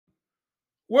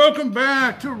Welcome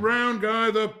back to Round Guy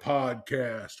the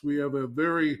podcast. We have a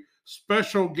very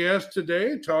special guest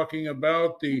today talking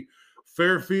about the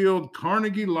Fairfield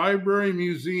Carnegie Library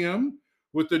Museum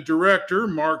with the director,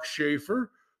 Mark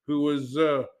Schaefer, who was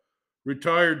a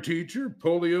retired teacher,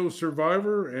 polio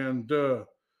survivor, and the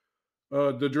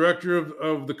director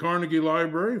of the Carnegie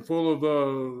Library, full of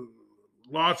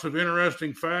lots of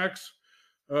interesting facts.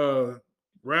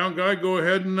 Round Guy, go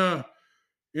ahead and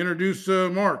introduce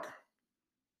Mark.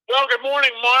 Well, good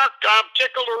morning, Mark. I'm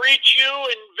tickled to reach you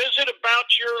and visit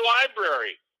about your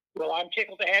library. Well, I'm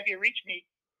tickled to have you reach me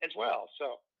as well.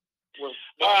 So,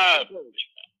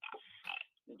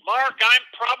 Mark, I'm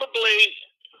probably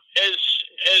as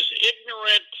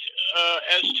ignorant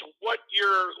as to what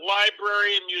your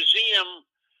library and museum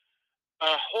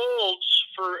holds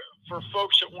for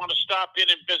folks that want to stop in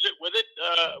and visit with it.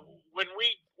 When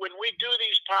we do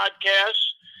these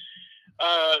podcasts,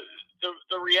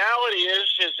 the reality is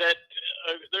that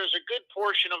there's a good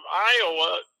portion of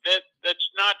Iowa that's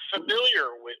not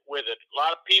familiar with it. A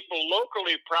lot of people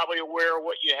locally probably aware of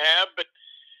what you have, but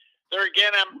there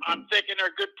again, I'm thinking there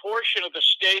are a good portion of the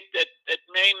state that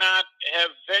may not have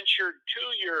ventured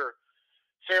to your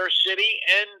fair city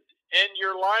and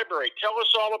your library. Tell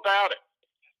us all about it.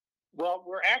 Well,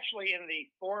 we're actually in the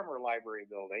former library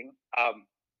building.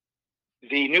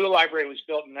 The new library was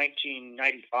built in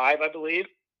 1995, I believe.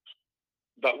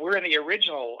 But we're in the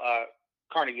original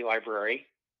Carnegie Library,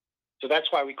 so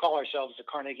that's why we call ourselves the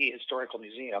Carnegie Historical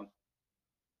Museum.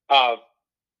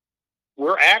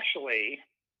 We're actually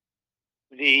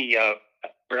the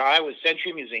Iowa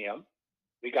Century Museum.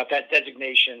 We got that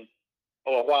designation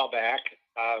a while back.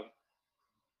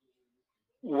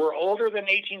 We're older than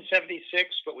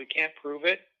 1876, but we can't prove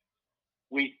it.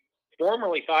 We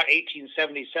formerly thought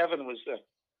 1877 was the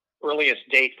earliest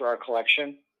date for our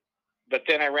collection. But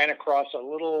then I ran across a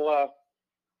little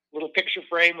picture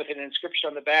frame with an inscription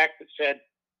on the back that said,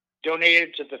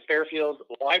 donated to the Fairfield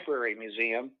Library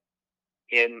Museum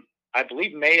in, I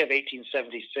believe, May of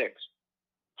 1876.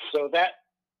 So that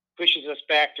pushes us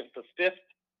back to the fifth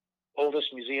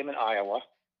oldest museum in Iowa.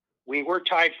 We were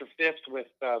tied for fifth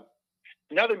with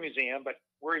another museum, but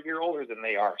we're a year older than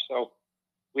they are. So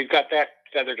we've got that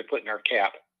feather to put in our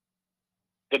cap.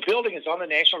 The building is on the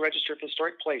National Register of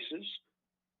Historic Places,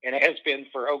 and it has been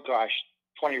for,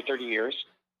 20 or 30 years.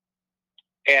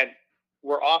 And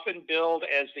we're often billed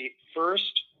as the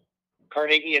first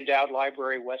Carnegie Endowed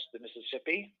Library west of the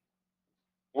Mississippi,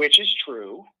 which is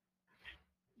true.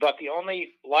 But the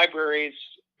only libraries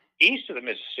east of the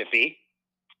Mississippi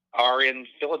are in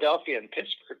Philadelphia and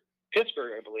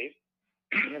Pittsburgh, I believe.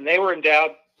 And they were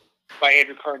endowed by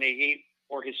Andrew Carnegie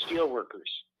or his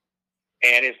steelworkers.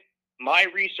 And if my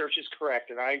research is correct,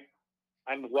 and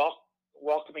I'm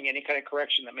welcoming any kind of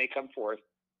correction that may come forth.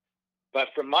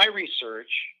 But from my research,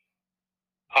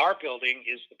 our building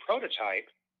is the prototype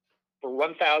for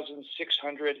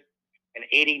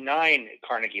 1,689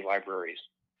 Carnegie libraries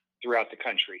throughout the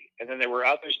country. And then there were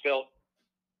others built,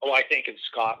 I think in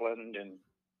Scotland and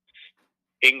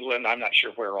England. I'm not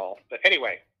sure where all. But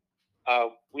anyway,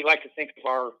 we like to think of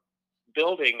our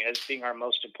building as being our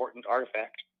most important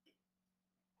artifact.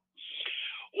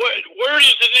 Where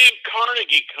does the name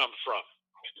Carnegie come from?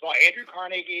 Well, Andrew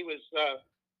Carnegie was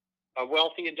a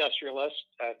wealthy industrialist,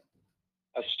 a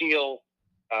steel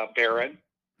baron,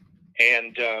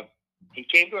 and he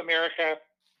came to America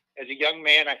as a young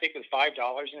man, I think with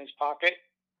 $5 in his pocket,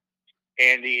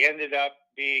 and he ended up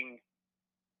being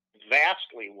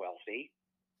vastly wealthy.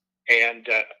 And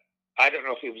I don't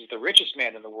know if he was the richest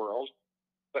man in the world,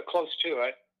 but close to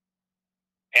it.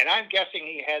 And I'm guessing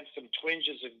he had some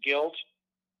twinges of guilt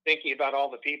thinking about all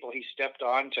the people he stepped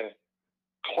on to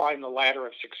climb the ladder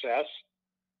of success.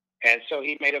 And so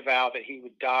he made a vow that he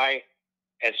would die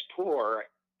as poor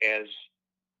as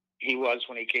he was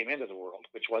when he came into the world,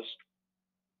 which was,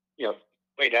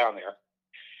 way down there.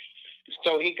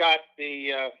 So he got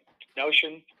the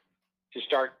notion to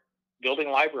start building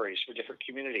libraries for different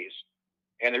communities.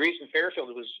 And the reason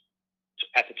Fairfield was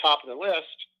at the top of the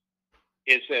list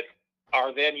is that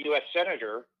our then U.S.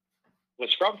 Senator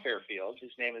was from Fairfield.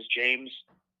 His name is James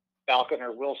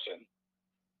Falconer Wilson.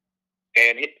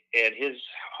 And his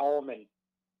home and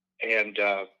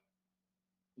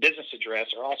business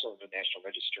address are also in the National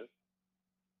Register.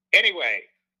 Anyway,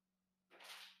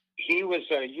 he was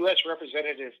a U.S.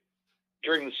 representative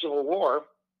during the Civil War.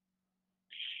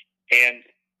 And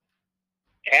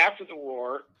after the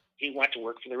war, he went to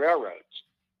work for the railroads.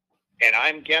 And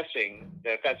I'm guessing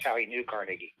that that's how he knew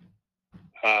Carnegie.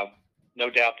 No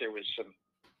doubt there was some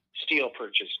steel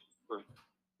purchased for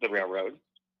the railroad.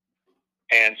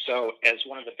 And so as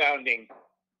one of the founding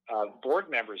board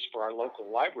members for our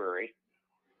local library,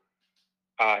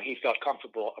 he felt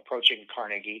comfortable approaching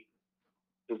Carnegie,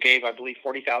 who gave, I believe,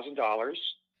 $40,000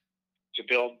 to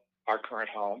build our current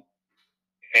home,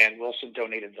 and Wilson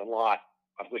donated the lot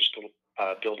on which the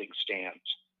building stands.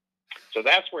 So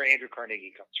that's where Andrew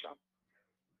Carnegie comes from.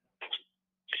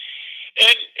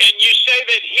 And you say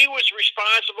that he was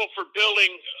responsible for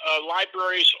building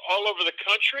libraries all over the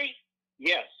country?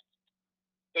 Yes.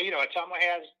 So, Ottumwa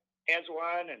has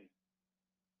one, and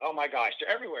oh my gosh,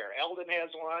 they're everywhere. Eldon has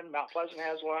one, Mount Pleasant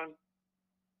has one.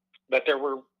 But there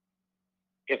were,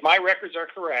 if my records are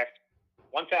correct,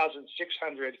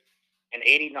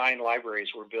 1,689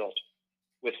 libraries were built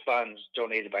with funds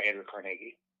donated by Andrew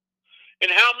Carnegie.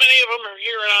 And how many of them are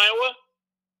here in Iowa?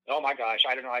 Oh my gosh,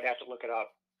 I don't know. I'd have to look it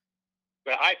up.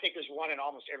 But I think there's one in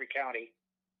almost every county.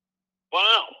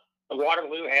 Wow.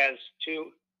 Waterloo has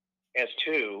two.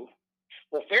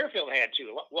 Well, Fairfield had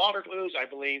two. Waterloo's, I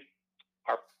believe,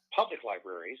 are public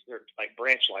libraries. They're like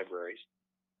branch libraries.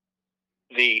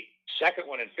 The second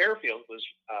one in Fairfield was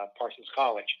Parsons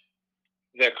College.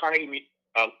 The Carnegie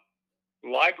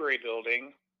Library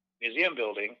building, museum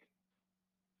building,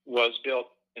 was built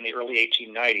in the early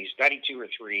 1890s, 92 or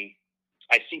 3.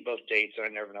 I see both dates, and I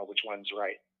never know which one's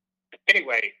right.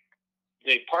 Anyway,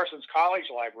 the Parsons College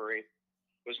Library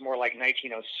was more like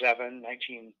 1907,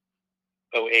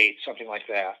 1908, something like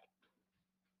that.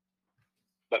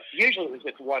 But usually it was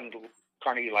just one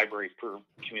Carnegie Library per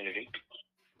community.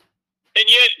 And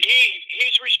yet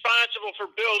he's responsible for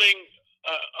building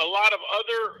a lot of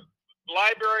other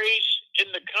libraries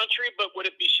in the country, but would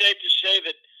it be safe to say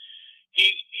that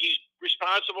he's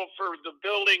responsible for the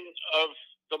building of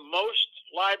the most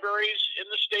libraries in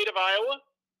the state of Iowa?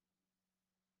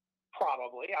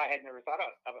 Probably. I had never thought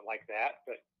of it like that,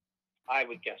 but I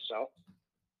would guess so.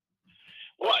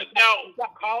 Well, now, we've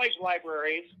got college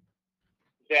libraries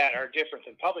that are different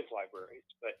than public libraries,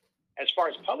 but as far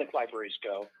as public libraries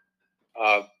go,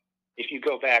 if you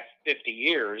go back 50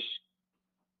 years,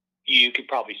 you could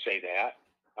probably say that.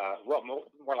 Well,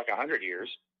 more like 100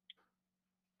 years.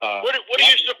 What do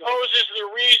you suppose is the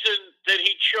reason that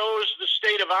he chose the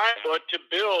state of Iowa to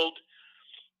build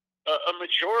a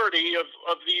majority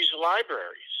of these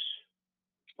libraries?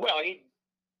 Well, he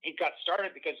got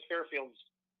started because Fairfield's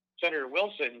Senator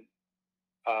Wilson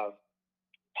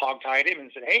hog-tied him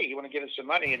and said, "Hey, you want to give us some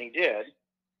money?" And he did.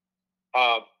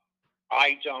 I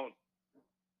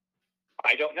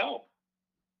don't know.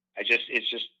 It's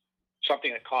just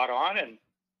something that caught on, and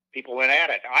people went at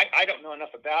it. I don't know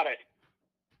enough about it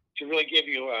to really give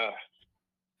you a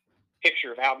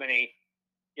picture of how many,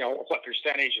 what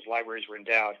percentage of libraries were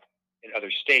endowed in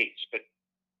other states. But,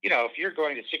 if you're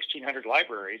going to 1,600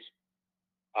 libraries,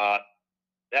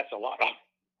 that's a lot.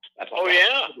 That's a lot.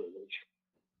 Yeah.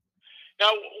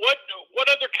 Now, what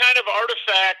other kind of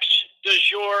artifacts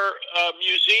does your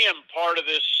museum part of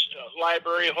this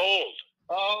library hold?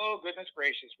 Oh, goodness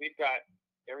gracious. We've got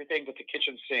everything but the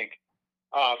kitchen sink.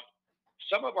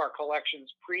 Some of our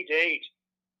collections predate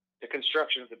the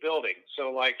construction of the building.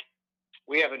 So,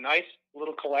 we have a nice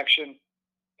little collection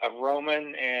of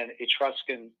Roman and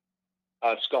Etruscan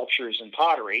sculptures and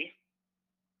pottery.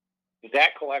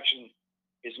 That collection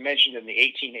is mentioned in the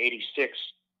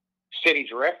 1886 City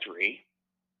Directory.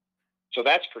 So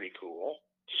that's pretty cool.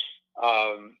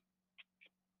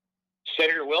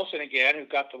 Senator Wilson, again, who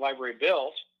got the library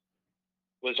built,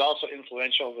 was also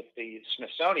influential with the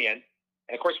Smithsonian.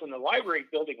 And of course, when the library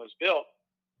building was built,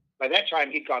 by that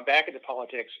time he'd gone back into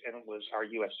politics and was our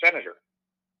U.S. Senator.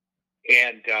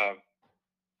 And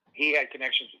he had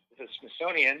connections with the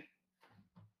Smithsonian,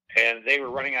 and they were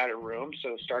running out of room,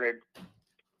 so started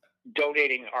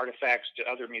donating artifacts to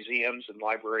other museums and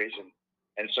libraries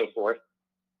and so forth.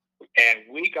 And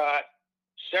we got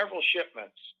several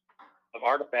shipments of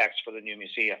artifacts for the new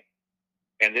museum.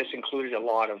 And this included a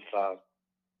lot of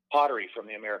pottery from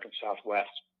the American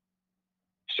Southwest.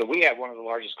 So we have one of the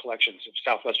largest collections of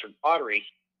Southwestern pottery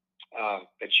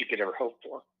that you could ever hope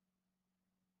for.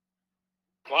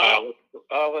 Wow.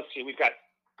 Let's see. We've got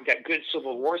good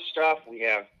Civil War stuff. We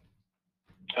have,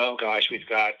 we've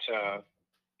got a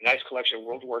nice collection of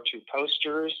World War II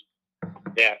posters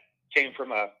that came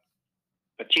from a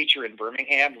teacher in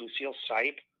Birmingham, Lucille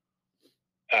Sipe.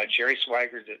 Jerry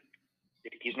Swigert,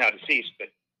 he's now deceased, but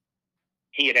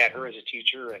he had her as a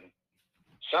teacher and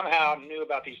somehow knew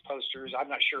about these posters. I'm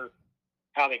not sure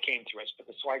how they came to us, but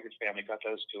the Swigert family got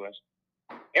those to us.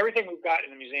 Everything we've got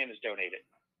in the museum is donated.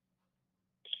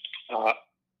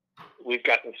 We've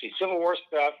got, Civil War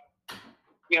stuff,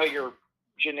 your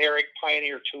generic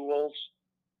Pioneer tools,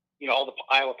 all the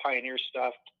Iowa Pioneer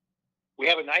stuff. We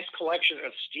have a nice collection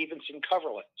of Stevenson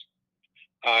coverlets.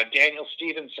 Daniel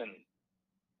Stevenson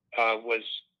was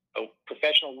a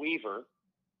professional weaver,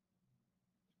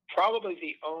 probably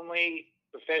the only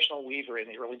professional weaver in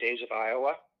the early days of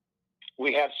Iowa.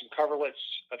 We have some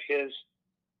coverlets of his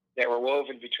that were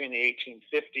woven between the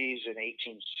 1850s and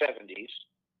 1870s.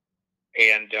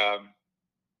 And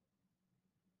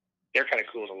they're kind of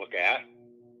cool to look at.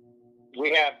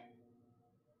 We have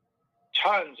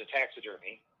tons of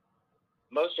taxidermy.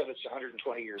 Most of it's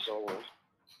 120 years old.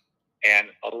 And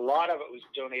a lot of it was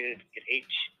donated in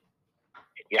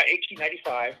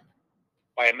 1895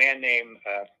 by a man named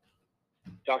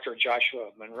Dr.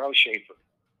 Joshua Monroe Schaefer.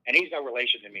 And he's no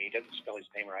relation to me. He doesn't spell his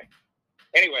name right.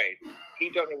 Anyway, he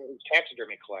donated his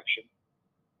taxidermy collection.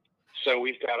 So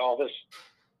we've got all this.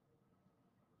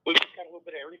 We've got a little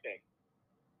bit of everything.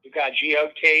 We've got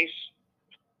geode case.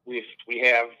 We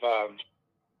have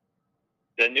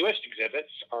the newest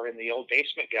exhibits are in the old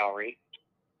basement gallery.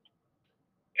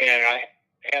 And I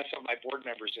have some of my board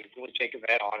members that have really taken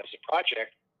that on as a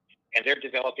project, and they're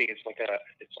developing. It's like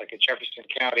a Jefferson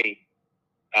County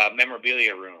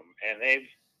memorabilia room, and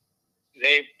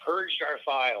they've purged our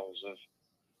files of.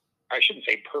 I shouldn't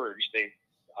say purged. They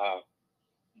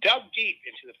dug deep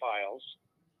into the files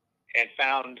and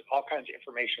found all kinds of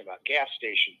information about gas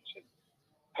stations and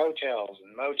hotels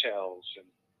and motels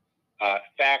and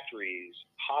factories,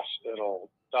 hospital,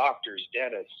 doctors,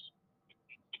 dentists.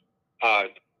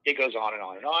 It goes on and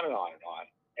on and on and on and on.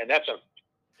 And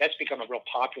that's become a real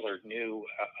popular new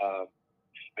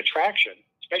attraction,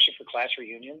 especially for class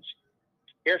reunions.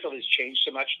 Fairfield has changed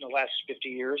so much in the last 50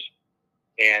 years.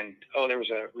 And, there was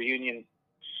a reunion,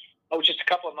 just a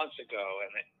couple of months ago.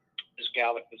 And this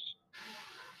gal that was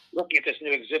looking at this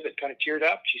new exhibit kind of teared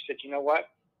up. She said, you know what?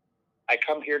 I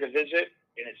come here to visit,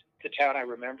 and it's the town I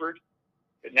remembered.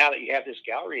 But now that you have this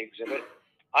gallery exhibit,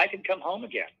 I can come home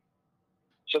again.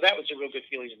 So that was a real good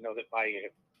feeling to know that my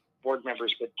board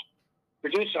members would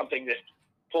produce something that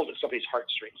pulled at somebody's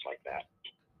heartstrings like that.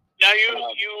 Now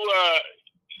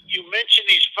you mentioned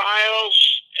these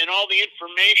files and all the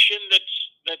information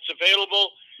that's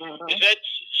available. Mm-hmm. Is that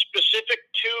specific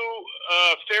to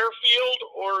Fairfield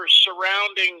or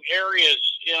surrounding areas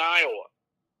in Iowa?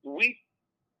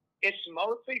 It's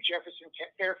mostly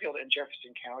Fairfield and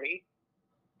Jefferson County.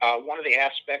 One of the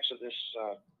aspects of this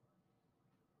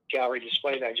gallery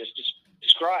display that I just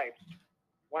described,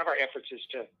 one of our efforts is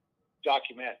to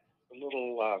document the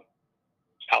little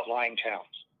outlying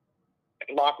towns.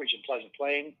 Like Lockridge and Pleasant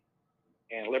Plain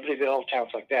and Libertyville,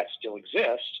 towns like that still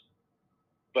exist.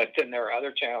 But then there are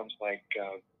other towns like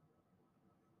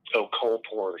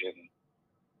Coalport and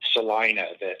Salina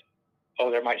that,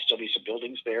 there might still be some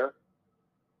buildings there,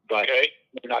 but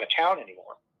they're not a town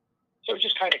anymore. So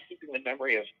just kind of keeping the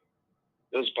memory of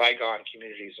those bygone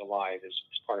communities alive is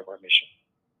part of our mission.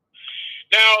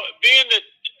 Now, being that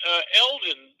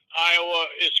Eldon, Iowa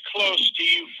is close to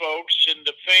you folks and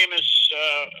the famous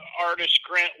artist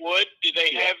Grant Wood, do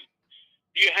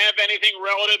you have anything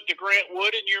relative to Grant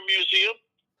Wood in your museum?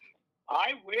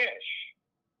 I wish.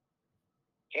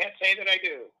 Can't say that I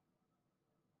do.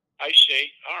 I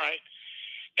see. All right.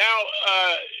 Now,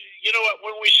 you know what?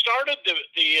 When we started the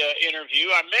interview,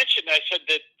 I said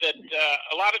that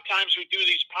a lot of times we do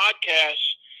these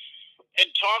podcasts and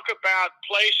talk about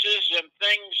places and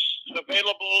things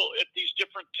available at these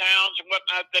different towns and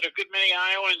whatnot that a good many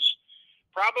Iowans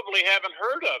probably haven't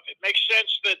heard of. It makes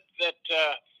sense that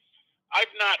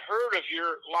I've not heard of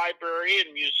your library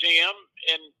and museum,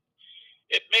 and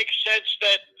it makes sense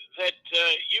that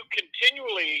you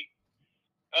continually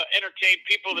entertain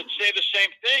people that say the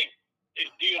same thing.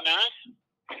 Do you not?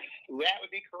 That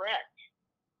would be correct.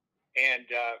 And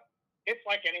it's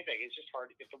like anything. It's just hard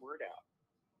to get the word out.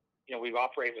 We've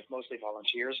operated with mostly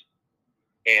volunteers,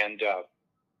 and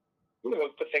we'll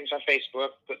put things on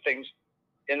Facebook, put things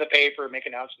in the paper, make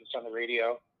announcements on the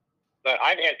radio. But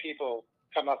I've had people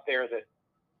come up there that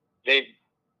they've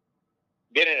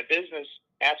been in a business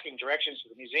asking directions to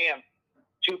the museum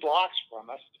 2 blocks from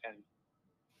us, and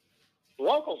the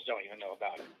locals don't even know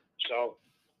about it. So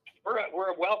we're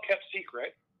a well-kept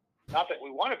secret. Not that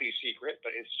we want to be secret,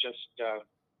 but it's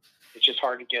just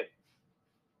hard to get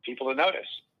people to notice.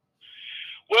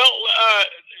 Well,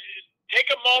 take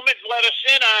a moment and let us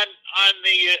in on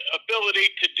the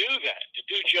ability to do that, to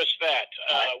do just that.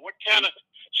 What kind of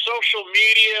social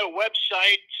media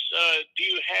websites do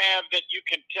you have that you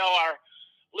can tell our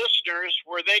listeners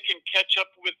where they can catch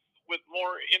up with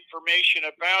more information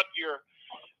about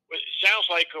what sounds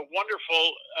like a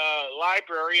wonderful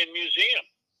library and museum?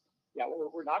 Yeah,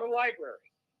 we're not a library.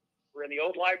 We're in the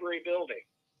old library building.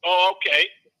 Oh,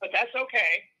 okay. But that's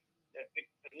okay.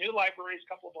 The new library is a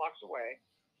couple of blocks away.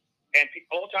 And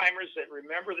old timers that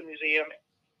remember the museum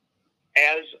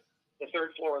as the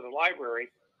third floor of the library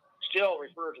still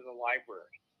refer to the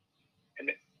library.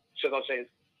 And so they'll say,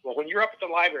 well, when you're up at the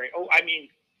library, oh, I mean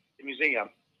the museum,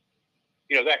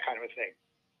 that kind of a thing.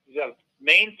 The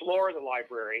main floor of the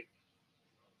library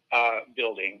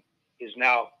building is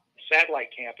now a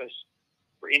satellite campus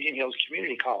for Indian Hills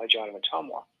Community College out of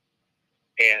Ottumwa.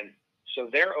 And so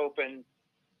they're open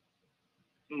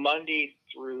Monday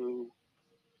through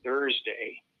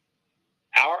Thursday.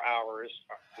 Our hours,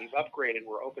 we've upgraded.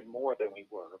 We're open more than we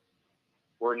were.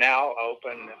 We're now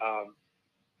open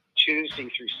Tuesday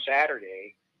through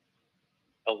Saturday,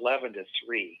 11 to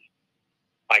 3,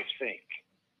 I think.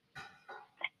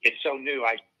 It's so new,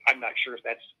 I'm not sure if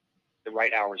that's the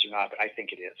right hours or not, but I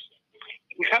think it is.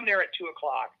 If you come there at 2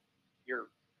 o'clock, you're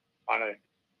on a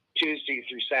Tuesday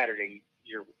through Saturday,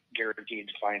 you're guaranteed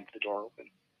to find the door open.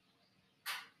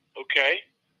 Okay.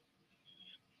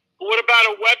 What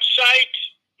about a website?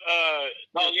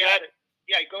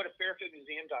 You go to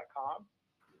fairfieldmuseum.com.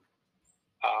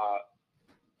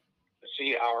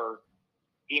 See, our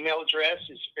email address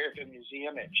is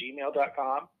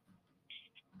fairfieldmuseum@gmail.com.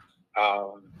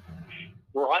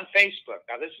 We're on Facebook.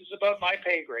 Now, this is above my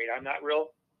pay grade. I'm not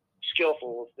real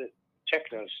skillful with the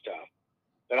techno stuff,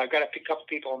 but I've got a couple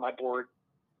people on my board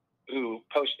who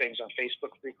post things on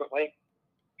Facebook frequently.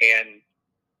 And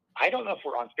I don't know if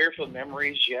we're on Fairfield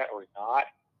Memories yet or not.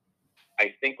 I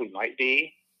think we might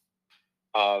be.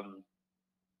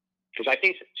 Because I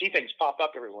see things pop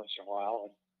up every once in a while,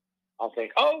 and I'll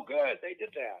think, oh, good, they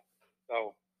did that.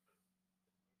 So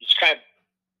just kind of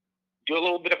do a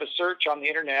little bit of a search on the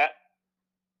internet,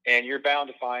 and you're bound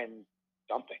to find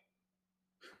something.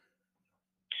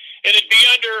 And it'd be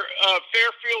under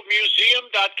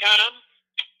fairfieldmuseum.com?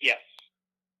 Yes.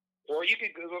 Or you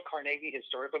could Google Carnegie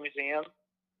Historical Museum.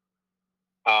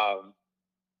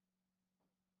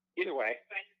 Either way.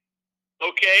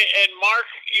 Okay, and Mark,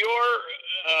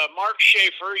 Mark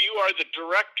Schaefer, you are the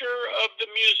director of the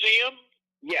museum?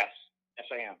 Yes,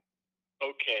 I am.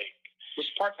 Okay.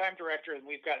 Just part-time director, and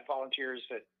we've got volunteers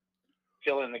that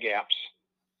fill in the gaps.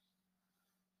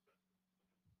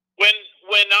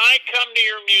 When I come to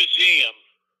your museum,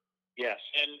 yes,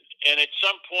 and at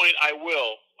some point I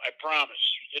will, I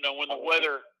promise. When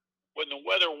the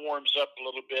weather warms up a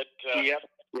little bit, yep.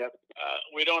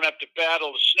 We don't have to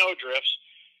battle the snow drifts.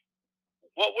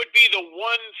 What would be the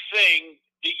one thing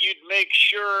that you'd make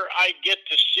sure I get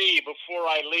to see before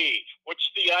I leave?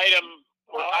 What's the item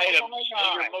or items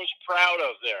that you're most proud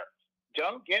of there?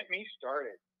 Don't get me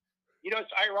started.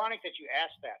 It's ironic that you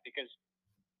asked that, because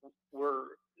a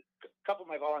couple of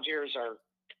my volunteers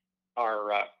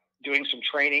are doing some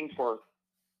training for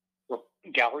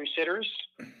gallery sitters,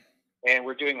 and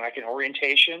we're doing like an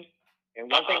orientation. And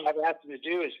one thing I've asked them to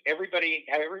do is have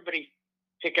everybody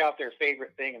pick out their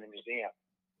favorite thing in the museum.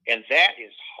 And that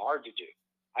is hard to do.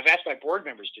 I've asked my board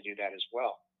members to do that as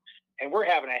well. And we're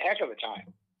having a heck of a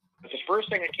time. But the first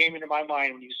thing that came into my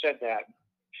mind when you said that,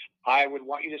 I would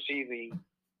want you to see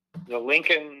the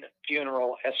Lincoln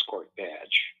Funeral Escort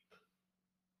Badge.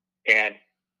 And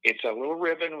it's a little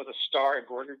ribbon with a star, a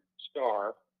embroidered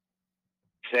star,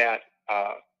 that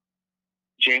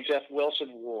James F.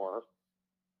 Wilson wore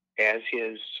as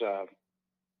his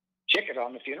ticket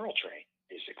on the funeral train,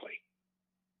 basically.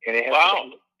 And it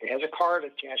has a card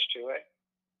attached to it.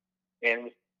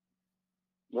 And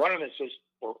one of them says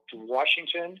to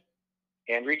Washington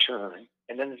and return.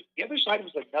 And then the other side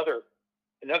was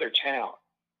another town.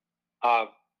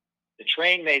 The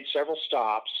train made several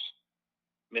stops.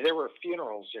 I mean, there were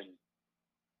funerals in,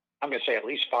 I'm going to say, at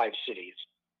least 5 cities.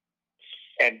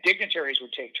 And dignitaries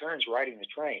would take turns riding the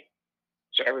train,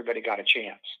 so everybody got a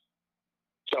chance.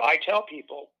 So I tell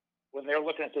people, when they're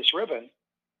looking at this ribbon,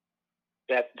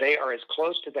 that they are as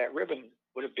close to that ribbon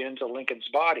would have been to Lincoln's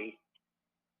body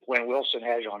when Wilson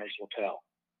had it on his lapel.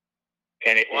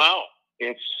 And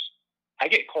I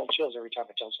get cold chills every time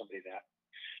I tell somebody that.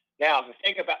 Now,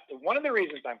 one of the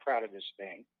reasons I'm proud of this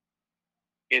thing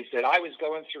is that I was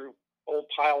going through old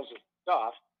piles of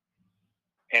stuff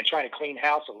and trying to clean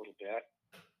house a little bit.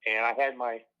 And I had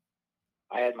my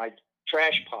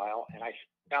trash pile, and I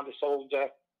found this old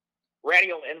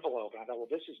radial envelope. And I thought, well,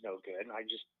 this is no good. And I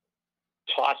just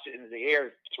tossed it into the air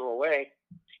to throw away.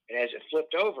 And as it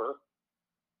flipped over,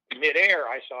 midair,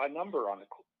 I saw a number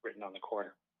written on the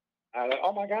corner. I thought,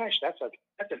 oh my gosh, that's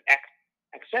an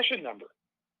accession number.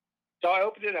 So I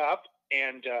opened it up,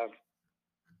 and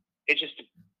it's just a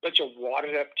bunch of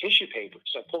wadded up tissue paper.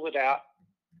 So I pulled it out.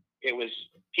 It was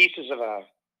pieces of a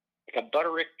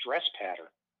Butterick dress pattern,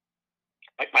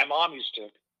 like my mom used to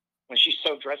when she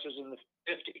sewed dresses in the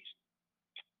 50s.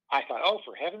 I thought, oh,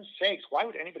 for heaven's sakes, why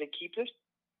would anybody keep this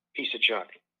piece of junk?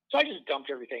 So I just dumped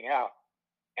everything out,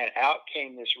 and out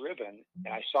came this ribbon,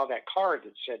 and I saw that card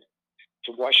that said,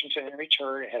 to Washington in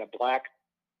return. It had a black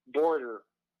border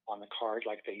on the card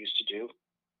like they used to do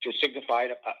to signify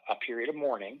a period of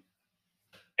mourning.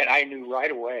 And I knew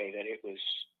right away that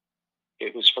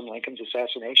it was from Lincoln's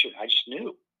assassination. I just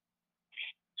knew.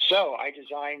 So I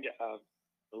designed a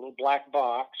little black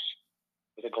box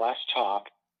with a glass top.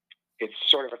 It's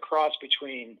sort of a cross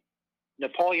between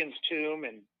Napoleon's tomb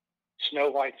and Snow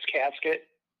White's casket.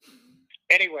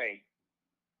 Anyway,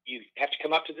 you have to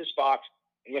come up to this box,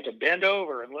 and you have to bend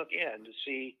over and look in to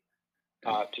see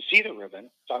the ribbon.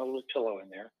 It's on a little pillow in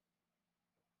there,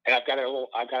 and I've got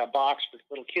a box for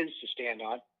little kids to stand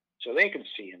on so they can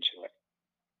see into it.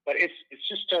 But it's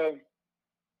just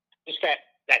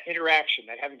that interaction,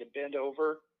 that having to bend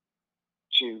over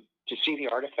to see the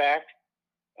artifact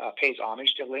pays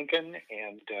homage to Lincoln,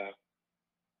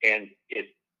 and it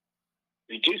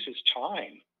reduces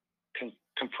time,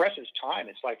 compresses time.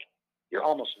 It's like you're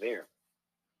almost there.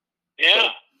 Yeah.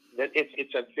 So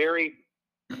it's a very,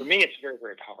 for me, it's very,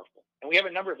 very powerful. And we have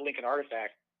a number of Lincoln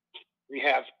artifacts. We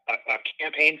have a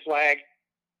campaign flag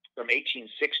from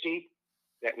 1860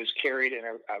 that was carried in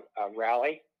a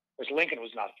rally. Because Lincoln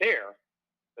was not there,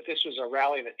 but this was a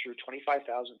rally that drew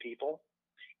 25,000 people.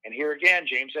 And here again,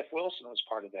 James F. Wilson was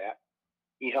part of that.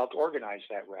 He helped organize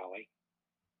that rally.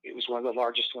 It was one of the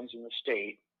largest ones in the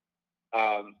state.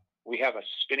 We have a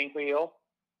spinning wheel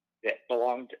that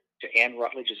belonged to Anne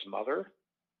Rutledge's mother.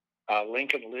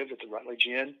 Lincoln lived at the Rutledge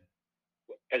Inn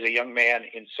as a young man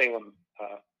in Salem,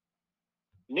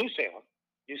 New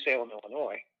Salem,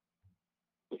 Illinois.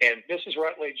 And Mrs.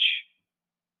 Rutledge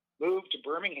moved to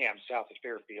Birmingham, south of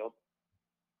Fairfield,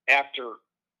 after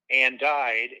Anne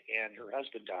died and her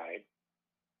husband died.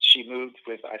 She moved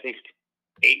with, I think,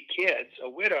 8 kids, a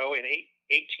widow in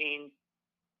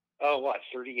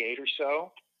 38 or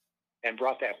so, and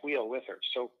brought that wheel with her.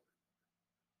 So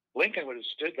Lincoln would have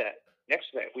stood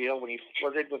next to that wheel when he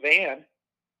flirted with Anne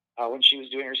when she was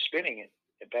doing her spinning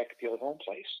back at the old home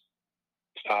place.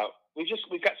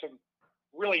 We've got some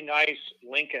really nice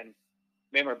Lincoln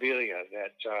memorabilia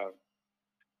that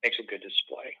makes a good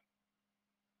display.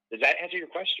 Does that answer your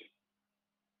question?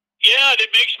 Yeah, it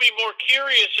makes me more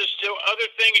curious as to other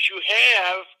things you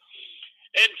have,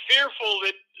 and fearful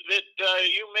that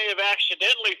you may have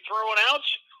accidentally thrown out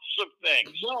some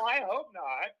things. No, I hope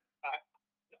not.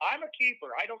 I'm a keeper.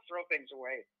 I don't throw things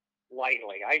away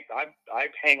lightly. I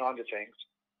hang on to things.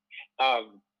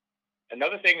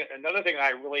 Another thing I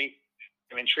really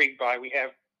am intrigued by. We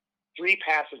have 3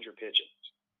 passenger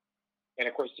pigeons, and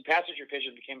of course, the passenger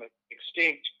pigeon became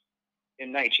extinct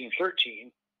in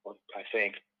 1913, or I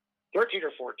think 13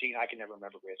 or 14. I can never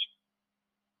remember which.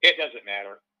 It doesn't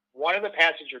matter. One of the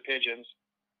passenger pigeons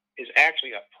is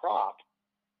actually a prop.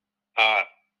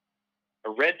 A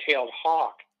red-tailed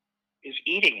hawk is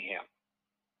eating him,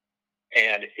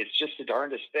 and it's just the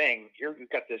darndest thing. Here you've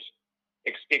got this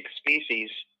extinct species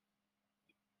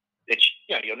that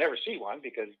you'll never see one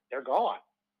because they're gone.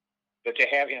 But to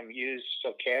have him used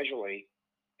so casually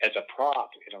as a prop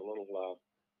in a little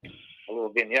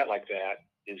vignette like that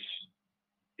is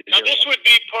now this would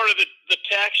be part of the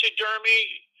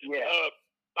taxidermy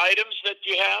items that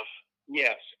you have?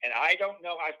 Yes, and I don't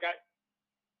know.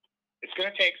 It's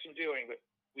going to take some doing, but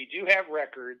we do have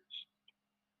records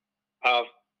of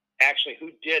actually who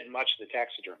did much of the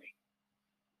taxidermy.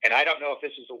 And I don't know if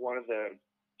this is one of the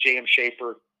J.M.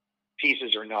 Schaefer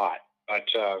pieces or not, but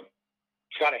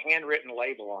it's got a handwritten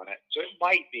label on it. So it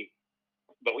might be,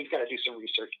 but we've got to do some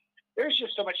research. There's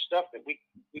just so much stuff that we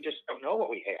just don't know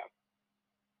what we have.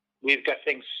 We've got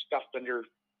things stuffed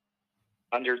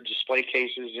under display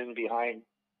cases and behind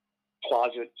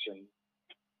closets, and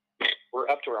we're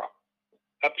up to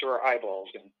our eyeballs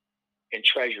in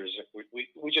treasures.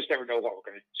 We just never know what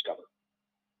we're going to discover.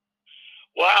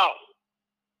 Wow.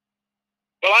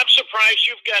 Well, I'm surprised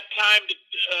you've got time to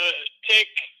take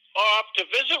off to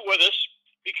visit with us,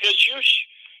 because you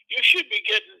should be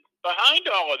getting behind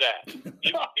all of that.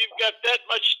 You've got that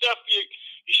much stuff you're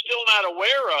still not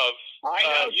aware of. I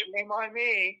know. Shame on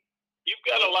me. You've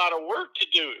got a lot of work to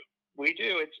do. We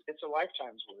do. It's a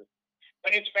lifetime's work.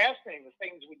 But it's fascinating, the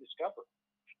things we discover.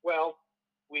 Well,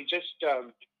 we just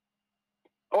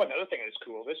another thing that's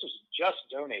cool. This was just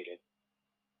donated.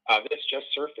 This just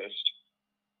surfaced.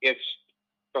 It's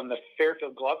from the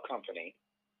Fairfield Glove Company,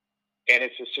 and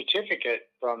it's a certificate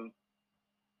from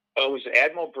was it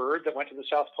Admiral Byrd that went to the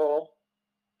South Pole?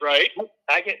 Right.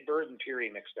 I get Byrd and Peary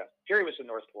mixed up. Peary was the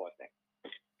North Pole, I think.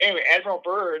 Anyway, Admiral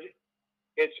Byrd,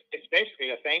 it's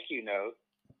basically a thank you note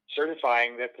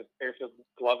certifying that the Fairfield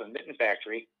Glove and Mitten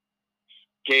Factory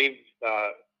gave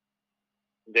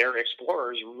their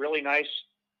explorers really nice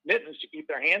mittens to keep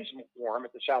their hands warm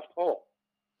at the South Pole.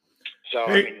 So,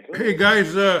 hey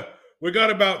guys, we got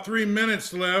about 3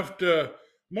 minutes left.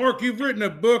 Mark, you've written a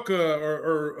book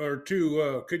or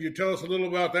two. Could you tell us a little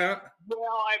about that?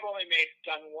 Well, I've only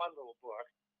done one little book.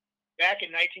 Back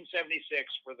in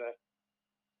 1976, for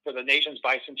the nation's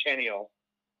bicentennial,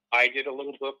 I did a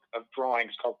little book of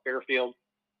drawings called Fairfield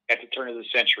at the Turn of the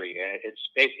Century. It's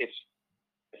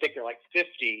I think they're like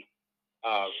 50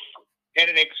 pen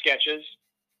and ink sketches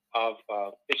of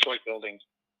historic buildings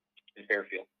in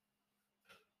Fairfield.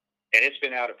 And it's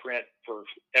been out of print for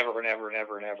ever and ever and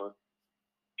ever and ever.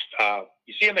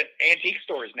 You see them at antique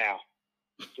stores now,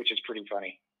 which is pretty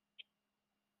funny.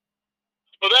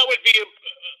 Well, that would be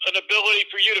an ability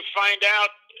for you to find out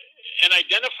and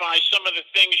identify some of the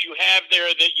things you have there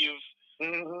that you've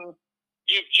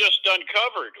just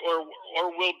uncovered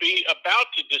or will be about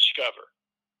to discover.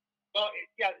 Well,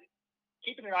 yeah,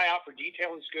 keeping an eye out for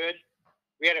detail is good.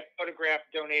 We had a photograph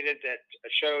donated that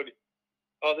showed,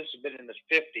 this has been in the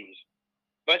 50s.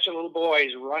 A bunch of little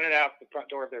boys running out the front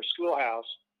door of their schoolhouse,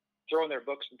 throwing their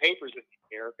books and papers in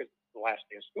the air because it's the last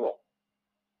day of school.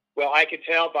 Well, I could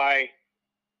tell by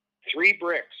 3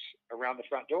 bricks around the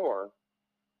front door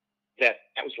that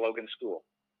was Logan School.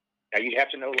 Now, you'd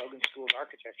have to know Logan School's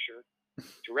architecture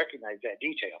to recognize that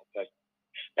detail, but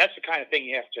that's the kind of thing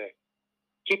you have to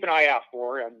keep an eye out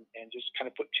for and just kind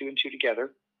of put 2 and 2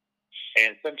 together.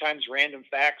 And sometimes random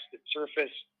facts that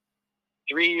surface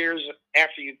 3 years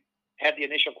after you had the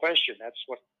initial question, that's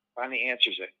what finally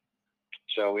answers it.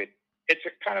 So it's a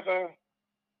kind of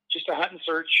just a hunt and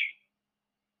search,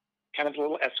 kind of a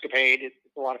little escapade. It's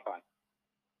a lot of fun.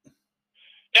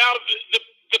 Now,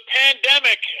 the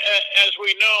pandemic, as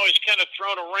we know, has kind of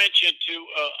thrown a wrench into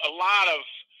a lot of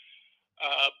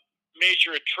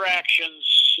major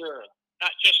attractions, Sure.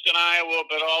 Not just in Iowa,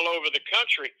 but all over the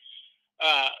country.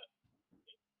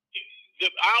 The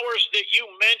hours that you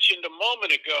mentioned a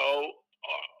moment ago,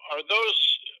 are those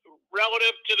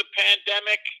relative to the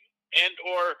pandemic, and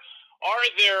or are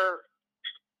there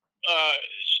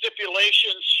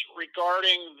stipulations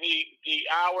regarding the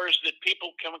hours that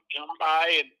people come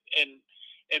by and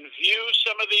view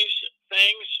some of these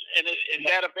things? And is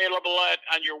that available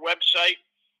on your website?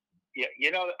 Yeah,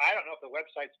 I don't know if the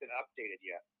website's been updated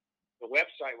yet. The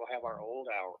website will have our old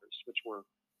hours, which were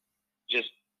just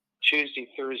Tuesday,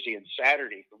 Thursday, and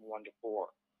Saturday from 1 to 4.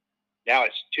 Now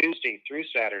it's Tuesday through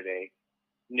Saturday,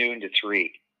 noon to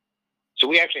 3. So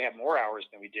we actually have more hours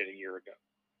than we did a year ago.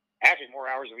 Actually, more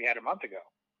hours than we had a month ago.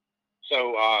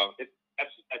 So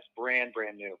that's brand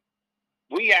new.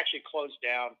 We actually closed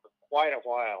down for quite a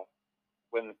while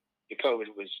when the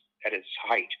COVID was at its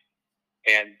height,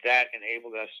 and that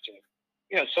enabled us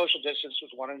to, social distance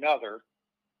with one another,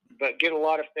 but get a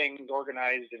lot of things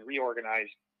organized and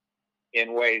reorganized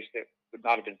in ways that would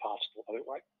not have been possible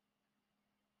otherwise.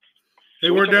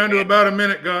 Hey, we're down to about a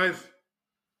minute, guys.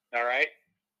 All right.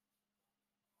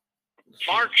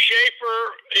 Mark Schaefer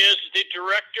is the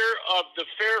director of the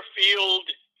Fairfield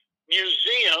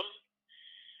Museum,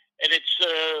 and it's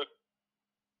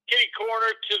kitty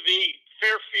corner to the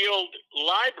Fairfield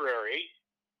Library.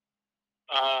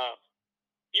 The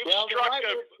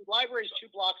library's 2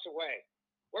 blocks away.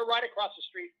 We're right across the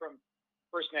street from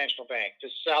First National Bank,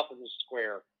 just south of the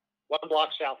square, 1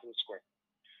 block south of the square.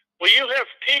 Well, you have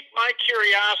piqued my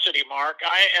curiosity, Mark.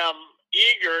 I am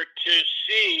eager to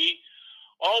see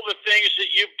all the things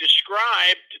that you've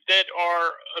described that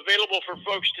are available for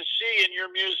folks to see in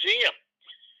your museum.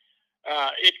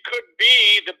 It could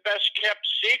be the best kept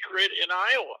secret in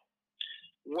Iowa.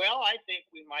 Well, I think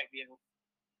we might be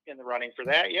in the running for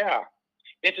that. Yeah,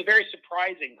 it's a very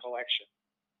surprising collection.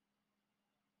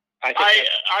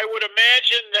 I would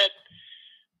imagine that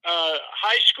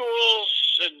high schools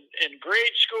and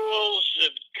grade schools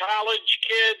and college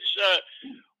kids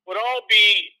would all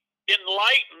be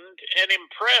enlightened and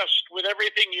impressed with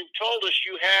everything you've told us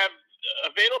you have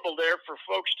available there for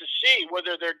folks to see,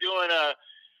 whether they're doing a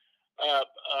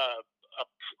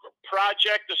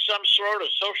project of some sort, a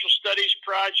social studies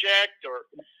project, or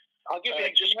I'll give you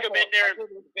just come in there. I'll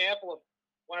give you an example of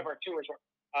one of our tours.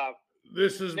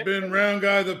 This has been Round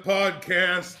Guy the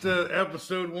Podcast,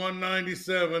 episode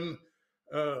 197.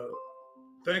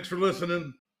 Thanks for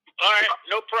listening. All right,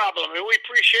 no problem. And we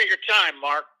appreciate your time,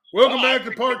 Mark. Welcome back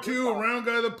to part 2 of Round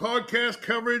Guy the Podcast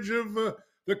coverage of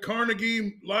the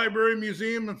Carnegie Library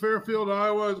Museum in Fairfield,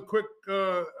 Iowa. A quick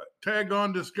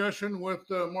tag-on discussion with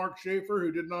Mark Schaefer,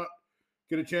 who did not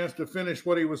get a chance to finish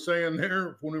what he was saying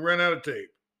there when we ran out of tape.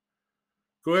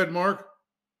 Go ahead, Mark.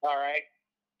 All right.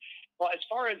 Well, as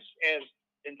far as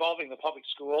involving the public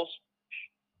schools,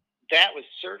 that was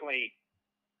certainly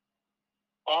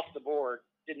off the board.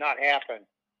 Did not happen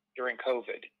during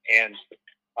COVID, and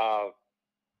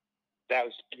that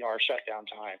was our shutdown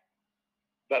time.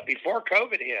 But before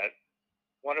COVID hit,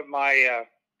 one of my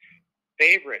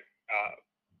favorite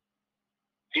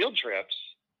field trips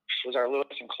was our Lewis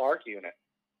and Clark unit.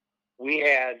 We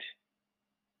had,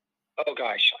 oh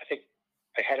gosh, I think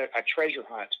I had a treasure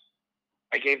hunt.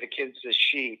 I gave the kids this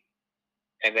sheet,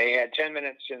 and they had 10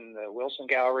 minutes in the Wilson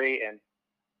Gallery and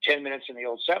 10 minutes in the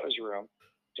old settlers room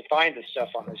to find the stuff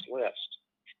on this list.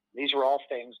 These were all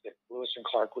things that Lewis and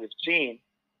Clark would have seen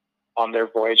on their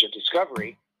voyage of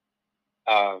discovery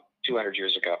 200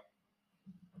 years ago.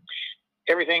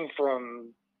 Everything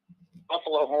from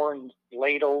buffalo horn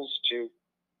ladles to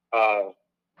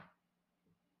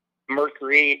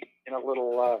mercury in a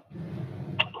little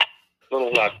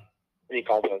what do you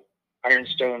call the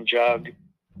ironstone jug,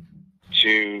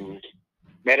 to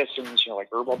medicines, like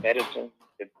herbal medicine,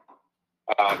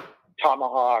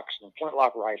 tomahawks and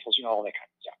flintlock rifles, all that kind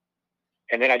of stuff.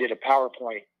 And then I did a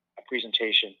PowerPoint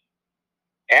presentation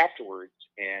afterwards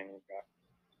and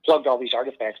plugged all these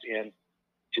artifacts in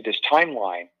to this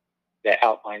timeline that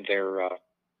outlined their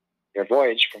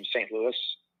voyage from St. Louis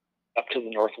up to the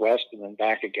Northwest and then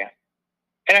back again.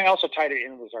 And I also tied it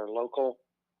in with our local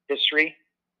history.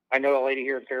 I know a lady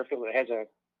here in Fairfield that has a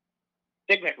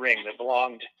signet ring that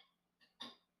belonged,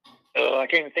 I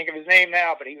can't even think of his name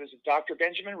now, but he was Dr.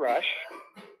 Benjamin Rush.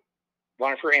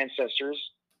 One of her ancestors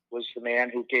was the man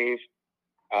who gave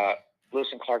Lewis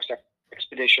and Clark's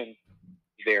expedition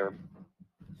their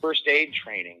first aid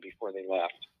training before they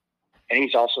left. And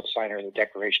he's also the signer of the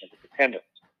Declaration of Independence.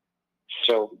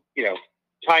 So,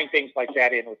 tying things like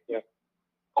that in with the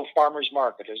farmer's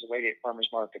market. There's a lady at farmer's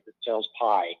market that sells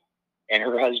pie, and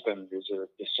her husband is a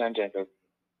descendant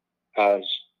of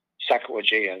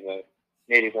Sacagawea, the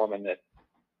native woman that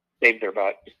saved their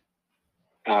butt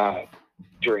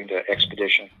during the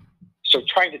expedition. So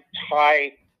trying to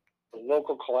tie the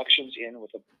local collections in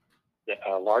with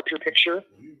a larger picture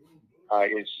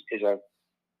is a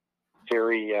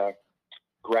very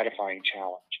gratifying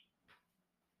challenge.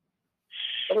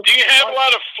 Do you have a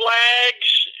lot of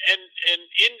flags and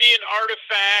Indian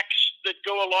artifacts that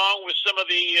go along with some of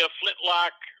the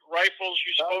flintlock rifles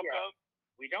you spoke of?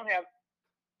 We don't have.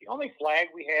 The only flag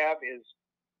we have is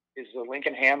the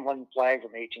Lincoln Hamlin flag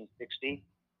from 1860.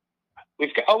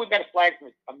 We've got a flag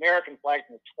from American flag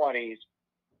from the 20s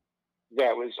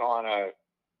that was on a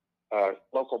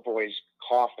local boy's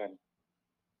coffin.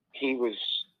 He was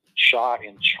shot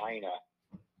in China.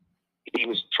 He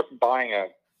was buying a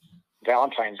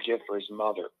Valentine's gift for his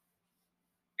mother,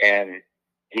 and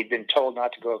he'd been told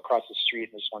not to go across the street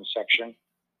in this one section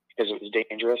because it was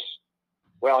dangerous.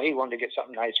 Well, he wanted to get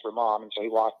something nice for mom, and so he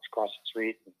walked across the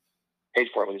street and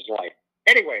paid for it with his life.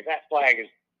 Anyway, that flag is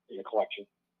in the collection.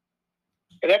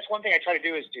 And that's one thing I try to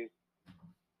do is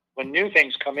when new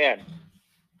things come in,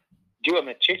 do a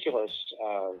meticulous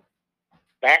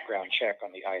background check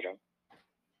on the item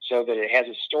so that it has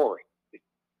a story.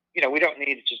 We don't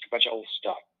need just a bunch of old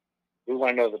stuff. We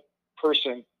want to know the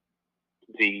person,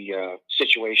 the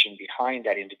situation behind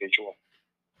that individual,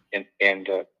 and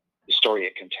the story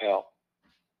it can tell.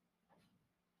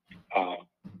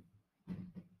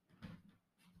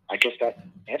 I guess that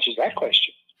answers that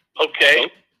question. Okay.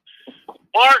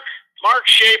 Mark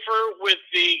Schaefer with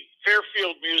the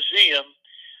Fairfield Museum.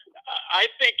 I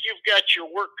think you've got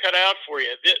your work cut out for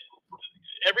you.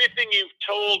 Everything you've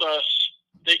told us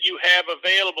that you have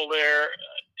available there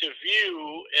to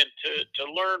view and to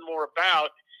learn more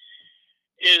about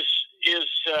is it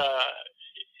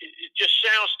just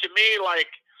sounds to me like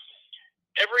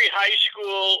every high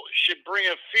school should bring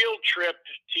a field trip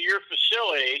to your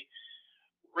facility,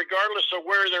 regardless of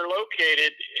where they're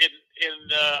located in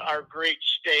our great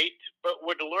state, but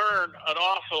would learn an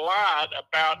awful lot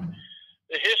about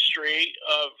the history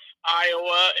of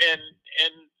Iowa and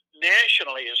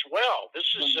nationally as well.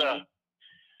 This is a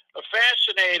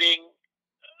fascinating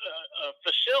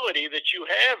facility that you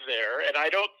have there, and I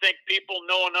don't think people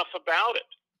know enough about it.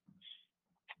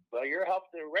 Well, your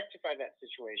help to rectify that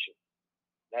situation.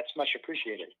 That's much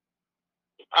appreciated.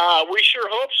 We sure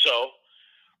hope so.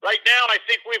 Right now, I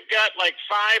think we've got like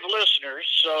 5 listeners,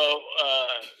 so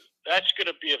that's going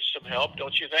to be of some help,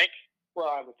 don't you think? Well,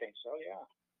 I would think so, yeah.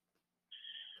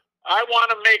 I want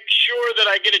to make sure that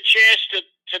I get a chance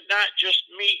to not just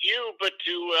meet you, but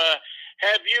to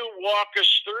have you walk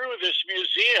us through this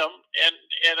museum,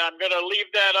 and I'm going to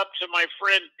leave that up to my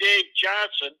friend Dave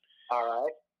Johnson. All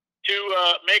right. To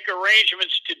make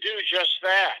arrangements to do just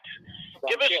that.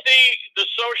 Give us the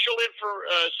social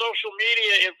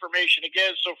media information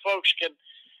again, so folks can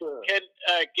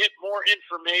get more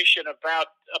information about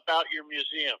your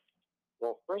museum.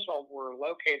 Well, first of all, we're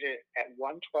located at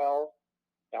 112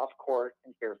 South Court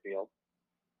in Fairfield,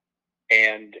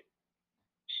 and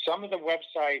some of the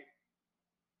website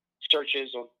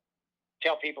searches will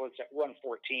tell people it's at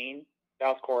 114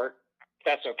 South Court.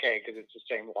 That's okay because it's the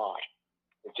same lot.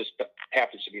 It just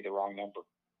happens to be the wrong number.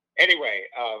 Anyway,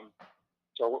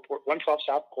 so we're 112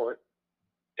 South Court,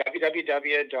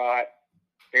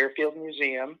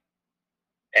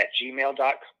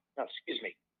 www.fairfieldmuseum@gmail.com. No, excuse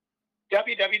me.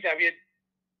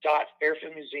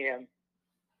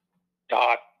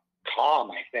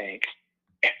 www.fairfieldmuseum.com, I think.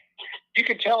 You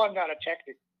can tell I'm not a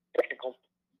technical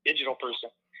digital person.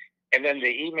 And then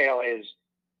the email is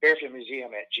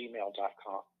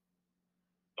fairfieldmuseum@gmail.com.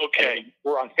 Okay. And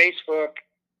we're on Facebook,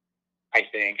 I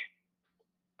think,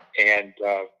 and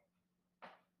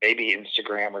maybe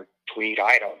Instagram or tweet.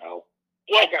 I don't know.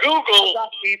 Well, Google.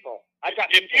 I've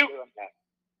got people doing that.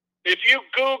 If you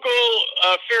Google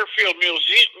Fairfield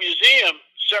Museum,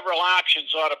 several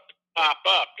options ought to pop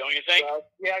up, don't you think?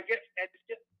 Yeah, I get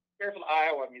Fairfield,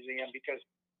 Iowa Museum, because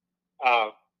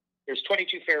there's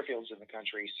 22 Fairfields in the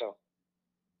country, so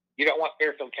you don't want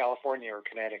Fairfield, California, or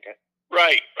Connecticut.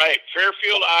 Right.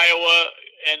 Fairfield, Iowa,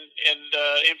 and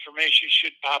information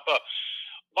should pop up.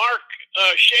 Mark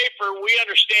Schaefer, we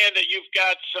understand that you've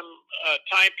got some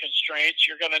time constraints.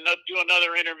 You're going to do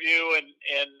another interview, and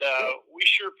we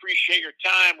sure appreciate your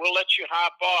time. We'll let you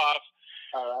hop off.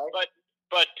 All right.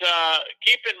 But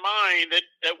keep in mind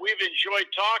that we've enjoyed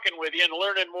talking with you and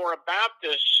learning more about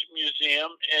this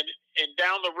museum. And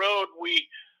down the road, we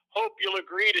hope you'll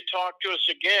agree to talk to us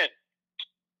again.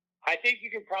 I think you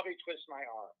can probably twist my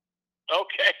arm.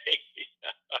 Okay.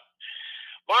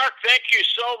 Mark, thank you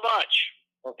so much.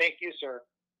 Well, thank you, sir.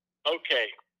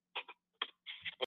 Okay.